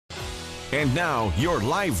And now, your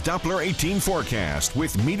live Doppler 18 forecast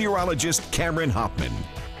with meteorologist Cameron Hoffman.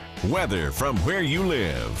 Weather from where you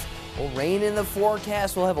live. Well, rain in the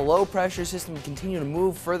forecast. We'll have a low pressure system continue to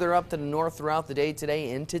move further up to the north throughout the day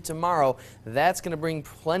today into tomorrow. That's going to bring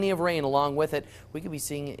plenty of rain along with it. We could be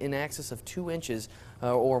seeing in excess of 2 inches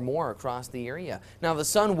or more across the area. Now, the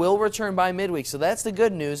sun will return by midweek, so that's the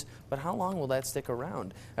good news, but how long will that stick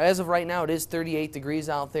around? As of right now, it is 38 degrees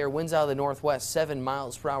out there, winds out of the northwest, 7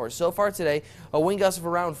 miles per hour. So far today, a wind gust of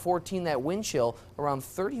around 14, that wind chill around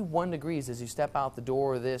 31 degrees as you step out the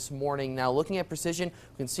door this morning. Now, looking at precision,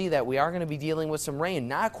 you can see that we are going to be dealing with some rain.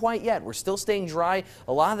 Not quite yet. We're still staying dry.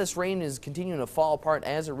 A lot of this rain is continuing to fall apart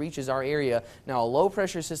as it reaches our area. Now, a low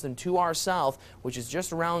pressure system to our south, which is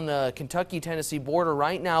just around the Kentucky-Tennessee border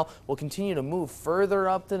right now, will continue to move further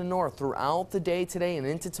up to the north throughout the day today and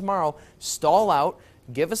into tomorrow. Stall out.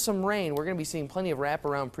 Give us some rain. We're going to be seeing plenty of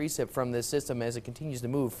wraparound precip from this system as it continues to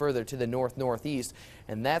move further to the north-northeast,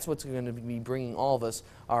 and that's what's going to be bringing all of us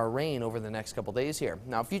our rain over the next couple days here.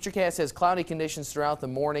 Now, Futurecast has cloudy conditions throughout the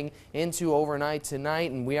morning into overnight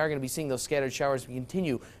tonight, and we are going to be seeing those scattered showers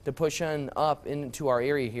continue to push on up into our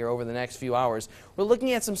area here over the next few hours. We're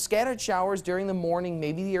looking at some scattered showers during the morning,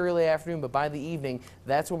 maybe the early afternoon, but by the evening,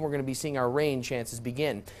 that's when we're going to be seeing our rain chances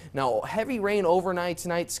begin. Now, heavy rain overnight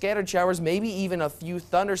tonight, scattered showers, maybe even a few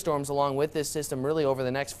thunderstorms along with this system really over the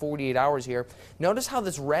next 48 hours here. Notice how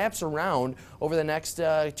this wraps around over the next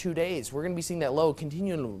 2 days. We're going to be seeing that low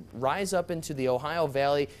continue to rise up into the Ohio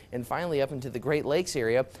Valley and finally up into the Great Lakes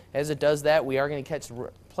area. As it does that, we are going to catch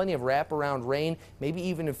plenty of wraparound rain, maybe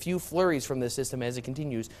even a few flurries from this system as it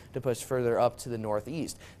continues to push further up to the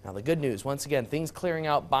northeast. Now, the good news, once again, things clearing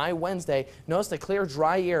out by Wednesday. Notice the clear,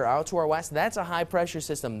 dry air out to our west. That's a high pressure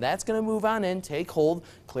system. That's going to move on in, take hold,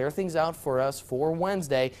 clear things out for us for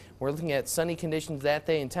Wednesday. We're looking at sunny conditions that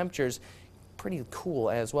day and temperatures pretty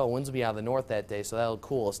cool as well. Winds will be out of the north that day, so that'll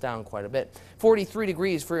cool us down quite a bit. 43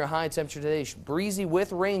 degrees for your high temperature today. Breezy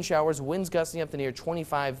with rain showers, winds gusting up to near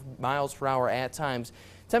 25 miles per hour at times.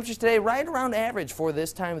 Temperatures today right around average for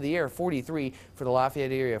this time of the year, 43 for the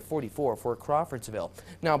Lafayette area, 44 for Crawfordsville.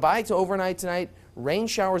 Now, by to overnight tonight, rain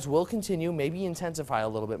showers will continue, maybe intensify a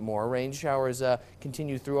little bit more. Rain showers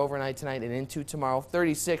continue through overnight tonight and into tomorrow.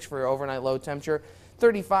 36 for your overnight low temperature,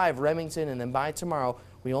 35 Remington, and then by tomorrow,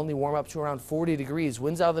 we only warm up to around 40 degrees.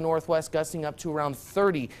 Winds out of the northwest gusting up to around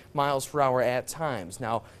 30 miles per hour at times.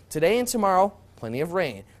 Now, today and tomorrow, plenty of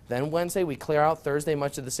rain. Then Wednesday, we clear out. Thursday,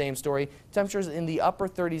 much of the same story. Temperatures in the upper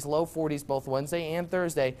 30s, low 40s, both Wednesday and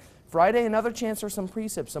Thursday. Friday, another chance for some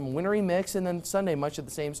precip, some wintry mix, and then Sunday, much of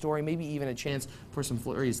the same story, maybe even a chance for some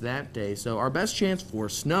flurries that day. So our best chance for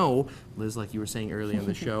snow, Liz, like you were saying earlier in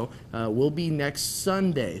the show, will be next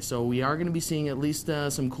Sunday. So we are going to be seeing at least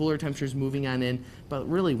some cooler temperatures moving on in, but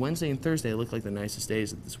really Wednesday and Thursday look like the nicest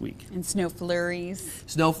days of this week. And snow flurries.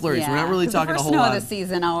 Snow flurries. Yeah. We're not really talking a whole lot. The lot. snow of the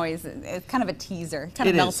season always, it's kind of a teaser. It kind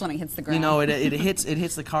of melts when it hits the ground. You know, it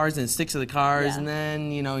hits the cars and it sticks to the cars, Yeah. and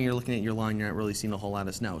then, you know, you're looking at your lawn, you're not really seeing a whole lot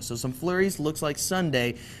of snow. So some flurries, looks like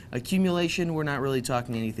Sunday. Accumulation, we're not really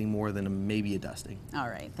talking anything more than maybe a dusting. All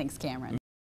right. Thanks, Cameron.